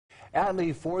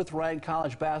Atlee, fourth-ranked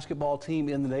college basketball team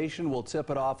in the nation, will tip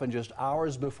it off in just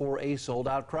hours before a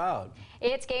sold-out crowd.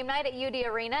 It's game night at UD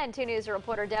Arena, and 2 News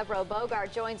reporter Deborah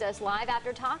Bogart joins us live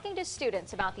after talking to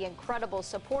students about the incredible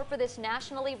support for this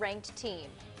nationally ranked team.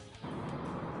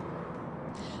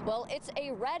 Well, it's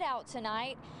a red out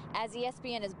tonight as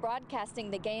ESPN is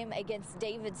broadcasting the game against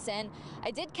Davidson.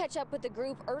 I did catch up with the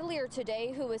group earlier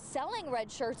today who was selling red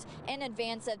shirts in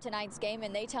advance of tonight's game,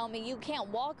 and they tell me you can't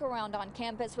walk around on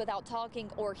campus without talking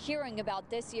or hearing about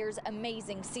this year's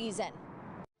amazing season.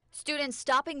 Students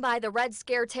stopping by the Red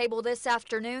Scare table this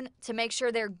afternoon to make sure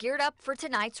they're geared up for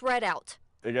tonight's red out.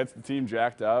 It gets the team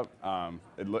jacked up.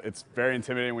 It's very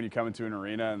intimidating when you come into an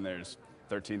arena and there's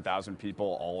 13,000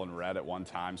 people all in red at one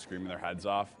time screaming their heads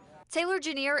off. Taylor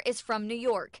Janier is from New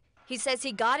York. He says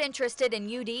he got interested in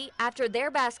UD after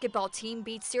their basketball team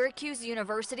beat Syracuse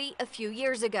University a few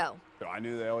years ago. I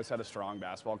knew they always had a strong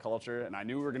basketball culture, and I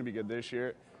knew we were going to be good this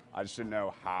year. I just didn't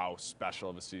know how special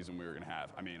of a season we were going to have.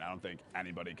 I mean, I don't think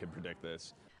anybody could predict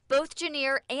this. Both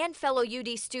Janier and fellow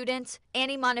UD students,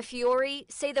 Annie Montefiore,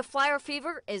 say the Flyer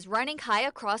fever is running high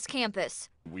across campus.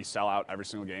 We sell out every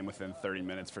single game within 30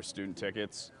 minutes for student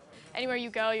tickets. Anywhere you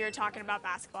go, you're talking about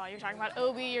basketball. You're talking about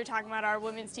OB, you're talking about our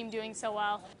women's team doing so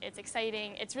well. It's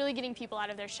exciting. It's really getting people out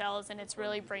of their shells, and it's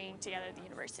really bringing together the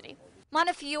university.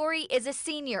 Montefiore is a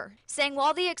senior, saying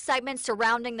while the excitement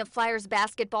surrounding the Flyers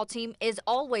basketball team is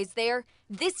always there,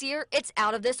 this year it's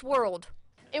out of this world.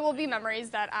 It will be memories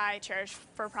that I cherish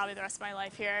for probably the rest of my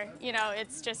life here. You know,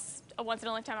 it's just a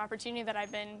once-in-a-lifetime opportunity that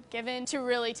I've been given to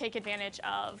really take advantage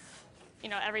of, you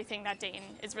know, everything that Dayton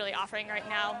is really offering right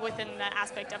now within the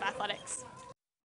aspect of athletics.